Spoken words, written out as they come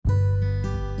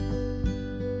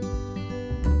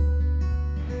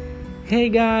Hey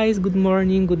guys, good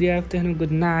morning, good afternoon,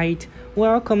 good night.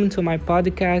 Welcome to my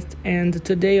podcast, and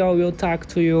today I will talk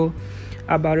to you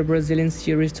about a Brazilian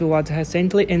series to watch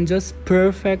recently and just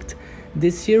perfect. The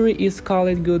series is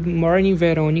called Good Morning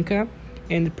Veronica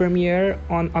and premiere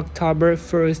on October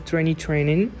 1st,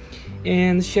 2020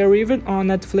 and share even on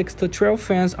Netflix to trail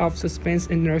fans of suspense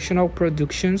international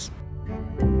productions.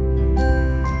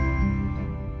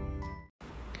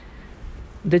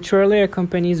 The trailer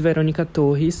accompanies Verônica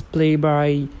Torres, played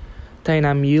by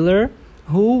Taina Miller,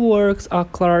 who works a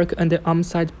clerk at the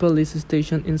homicide police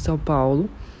station in São Paulo,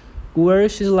 where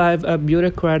she lives a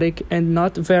bureaucratic and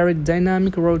not very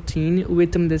dynamic routine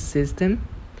within the system.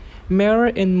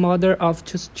 Mary and mother of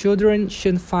two children,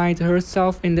 she finds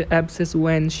herself in the abyss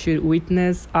when she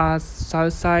witnesses a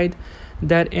suicide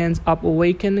that ends up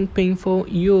awakening painful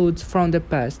youths from the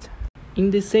past.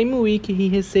 In the same week, he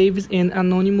receives an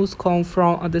anonymous call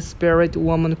from a desperate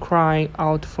woman crying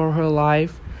out for her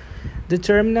life.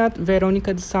 Determined,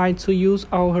 Veronica decides to use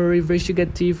all her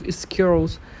investigative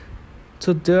skills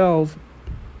to delve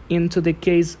into the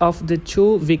case of the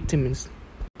two victims.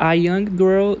 A young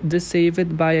girl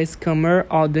deceived by a scammer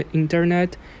on the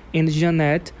internet, and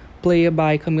Jeanette, played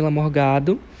by Camila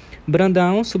Morgado.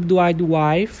 Brandão, subdued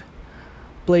wife,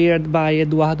 played by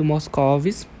Eduardo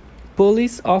Moscovis.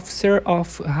 Police officer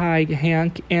of high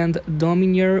rank and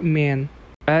domineer man.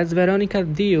 As Veronica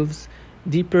delves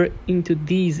deeper into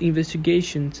these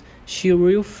investigations, she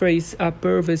will face a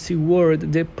pervasive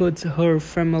world that puts her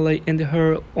family and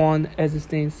her own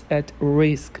existence at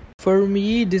risk. For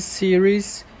me, this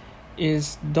series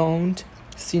don't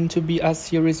seem to be a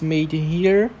series made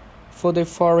here for the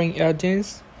foreign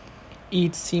audience.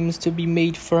 It seems to be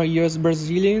made for US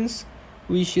Brazilians,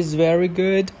 which is very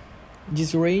good.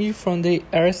 This ranges from the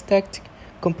aesthetic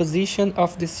composition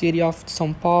of the city of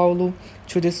São Paulo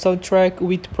to the soundtrack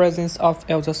with presence of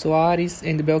Elza Soares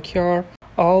and Belchior,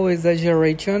 all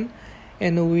exaggeration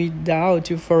and without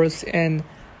force and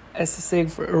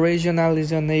excessive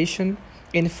regionalization.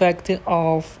 In fact,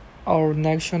 of our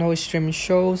national streaming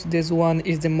shows, this one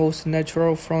is the most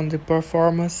natural from the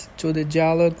performance to the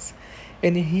dialogues.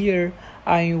 And here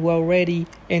I already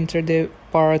entered the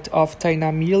part of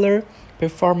Taina Miller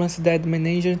performance that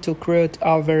managed to create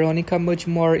a Veronica much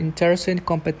more interesting,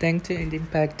 competent, and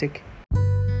impacting.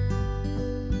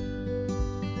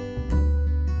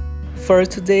 For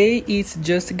today, it's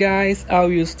just guys. I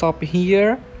will stop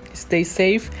here. Stay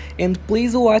safe and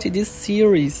please watch this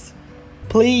series.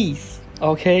 Please,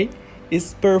 okay?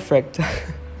 It's perfect.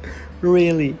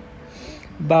 Really.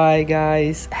 Bye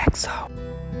guys. EXO.